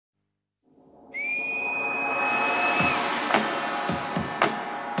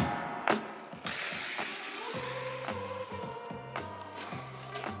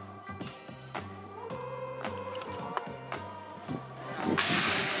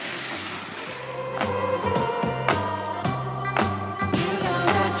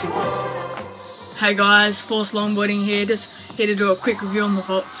Hey guys, Force Longboarding here, just here to do a quick review on the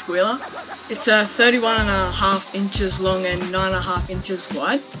Volt Squealer. It's 31.5 inches long and 9.5 inches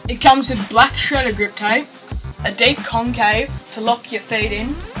wide. It comes with black shredder grip tape, a deep concave to lock your feet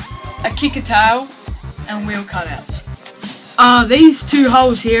in, a kicker tail and wheel cutouts. These two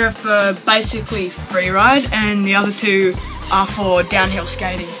holes here are for basically freeride and the other two are for downhill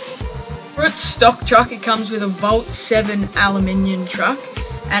skating. For its stock truck, it comes with a Volt 7 aluminium truck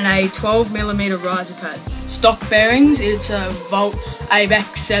and a 12mm riser pad. Stock bearings, it's a Volt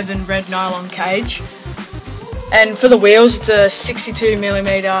ABAC 7 red nylon cage. And for the wheels, it's a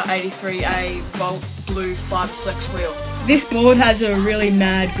 62mm 83A Volt blue Fiberflex wheel. This board has a really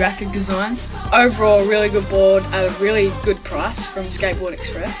mad graphic design. Overall, a really good board at a really good price from Skateboard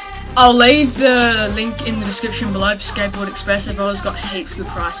Express. I'll leave the link in the description below for Skateboard Express. They've always got heaps good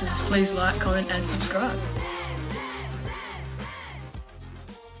prices. Please like, comment and subscribe.